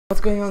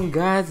What's going on,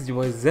 guys? It's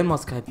your boy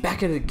ZenMasterKai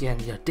back at it again.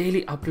 Your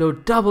daily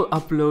upload, double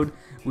upload.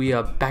 We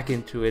are back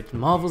into it.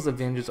 Marvel's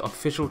Avengers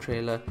official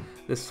trailer.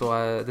 This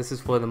is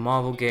for the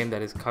Marvel game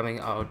that is coming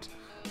out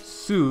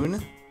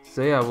soon.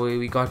 So yeah,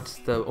 we got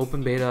the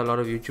open beta. A lot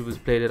of YouTubers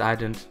played it. I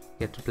didn't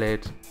get to play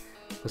it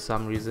for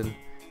some reason.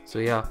 So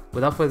yeah,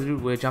 without further ado,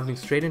 we're jumping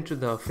straight into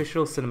the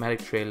official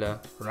cinematic trailer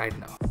right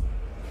now.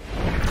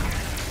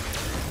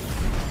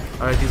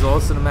 Alright, these are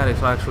all cinematics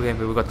for actual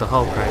gameplay. We got the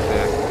Hulk right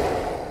there.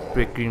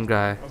 Big green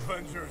guy.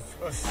 Avengers,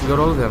 We got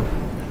all of them.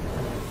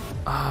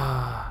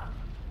 Ah.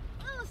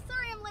 Oh,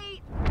 sorry I'm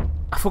late.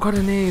 I forgot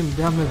her name,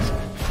 damn it.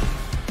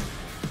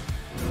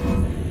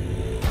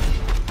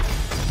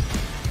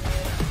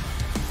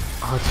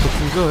 Oh, it's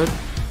looking good.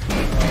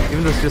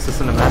 Even though it's just a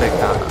cinematic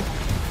now.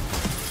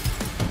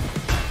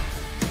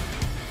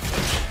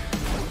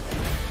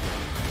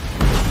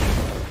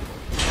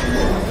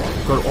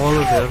 Got all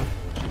of them.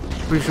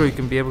 Pretty sure you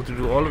can be able to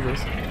do all of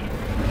this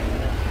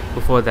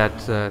before that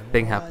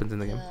thing happens in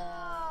the game.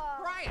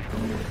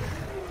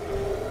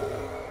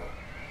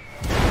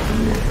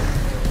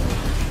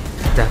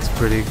 That's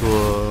pretty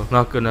cool,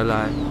 not gonna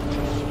lie.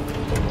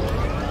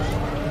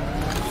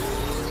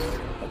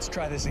 let's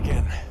try this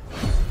again.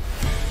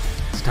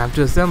 It's time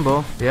to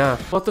assemble. Yeah,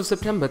 4th of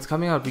September, it's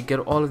coming out. We get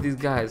all of these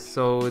guys,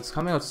 so it's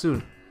coming out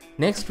soon.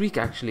 Next week,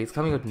 actually, it's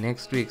coming out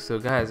next week. So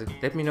guys,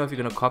 let me know if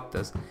you're gonna cop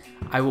this.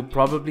 I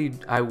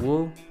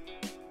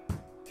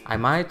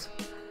might,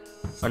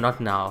 or not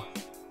now.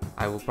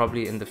 I will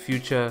probably in the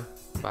future,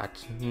 but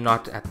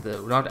not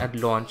at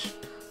launch,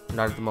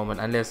 not at the moment.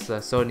 Unless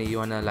Sony, you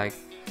wanna like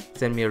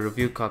send me a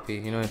review copy.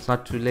 You know, it's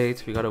not too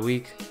late. We got a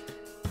week.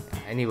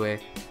 Anyway,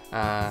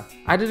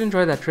 I did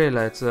enjoy that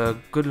trailer. It's a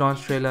good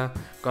launch trailer.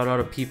 Got a lot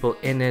of people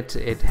in it.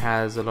 It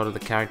has a lot of the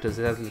characters.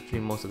 It has literally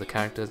most of the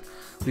characters.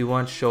 We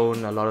weren't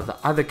shown a lot of the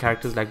other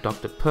characters like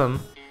Dr. Pym.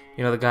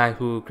 You know, the guy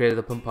who created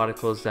the Pym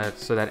particles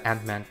so that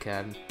Ant-Man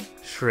can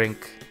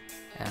shrink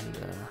and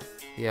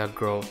yeah,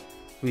 grow.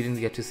 We didn't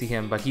get to see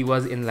him, but he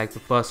was in like the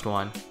first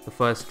one, the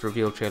first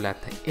reveal trailer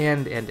at the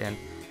end.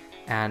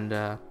 And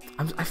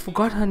I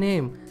forgot her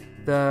name,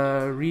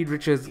 the Reed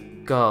Richards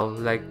girl.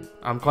 Like,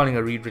 I'm calling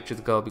her Reed Richards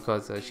girl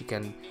because she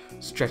can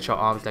stretch her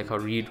arms like how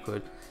Reed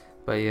could.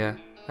 But yeah,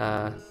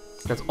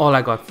 that's all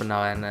I got for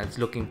now, and it's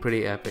looking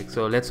pretty epic.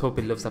 So let's hope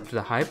it lives up to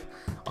the hype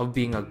of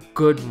being a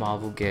good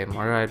Marvel game.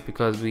 Alright,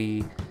 because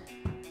we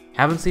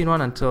haven't seen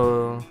one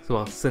until,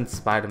 well, since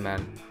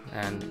Spider-Man,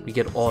 and we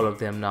get all of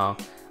them now.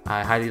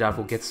 I highly doubt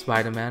we'll get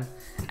Spider-Man.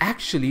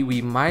 Actually,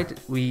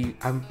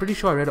 I'm pretty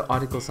sure I read an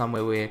article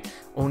somewhere where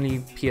only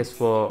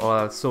PS4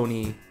 or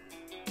Sony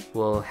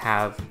will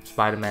have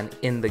Spider-Man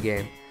in the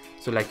game.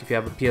 So like if you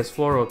have a PS4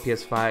 or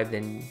PS5,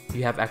 then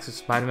you have access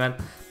to Spider-Man,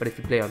 but if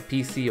you play on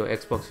PC or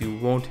Xbox, you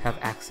won't have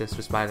access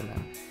to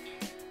Spider-Man.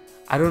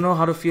 I don't know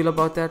how to feel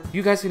about that.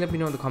 You guys can let me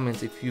know in the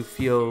comments if you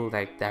feel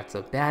like that's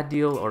a bad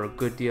deal or a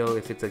good deal,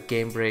 if it's a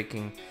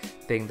game-breaking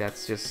thing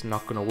that's just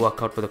not gonna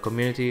work out for the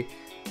community.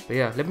 But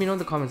yeah, let me know in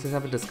the comments. Let's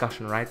have a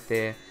discussion right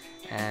there,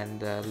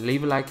 and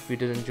leave a like if you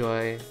did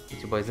enjoy. It's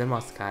your boy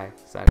ZenMasterKai.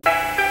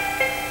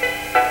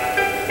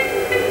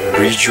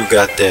 Reid, you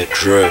got that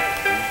drip.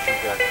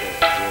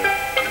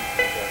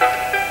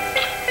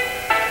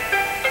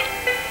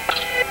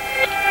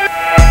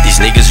 These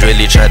niggas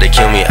really try to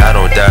kill me, I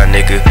don't die,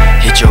 nigga.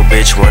 Hit your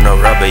bitch with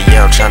no rubber,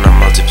 yeah, I'm tryna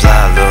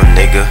multiply, little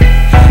nigga.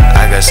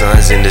 I got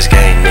sons in this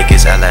game,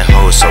 niggas act like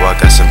hoes, so I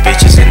got some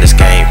bitches in this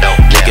game.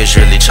 Niggas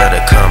really try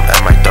to come at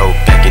my throat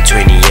back in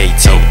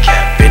 2018.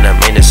 Been a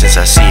minute since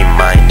I see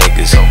my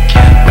niggas.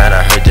 Man,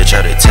 I heard they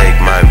try to take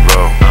my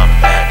role.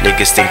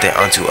 Niggas think they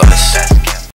onto us.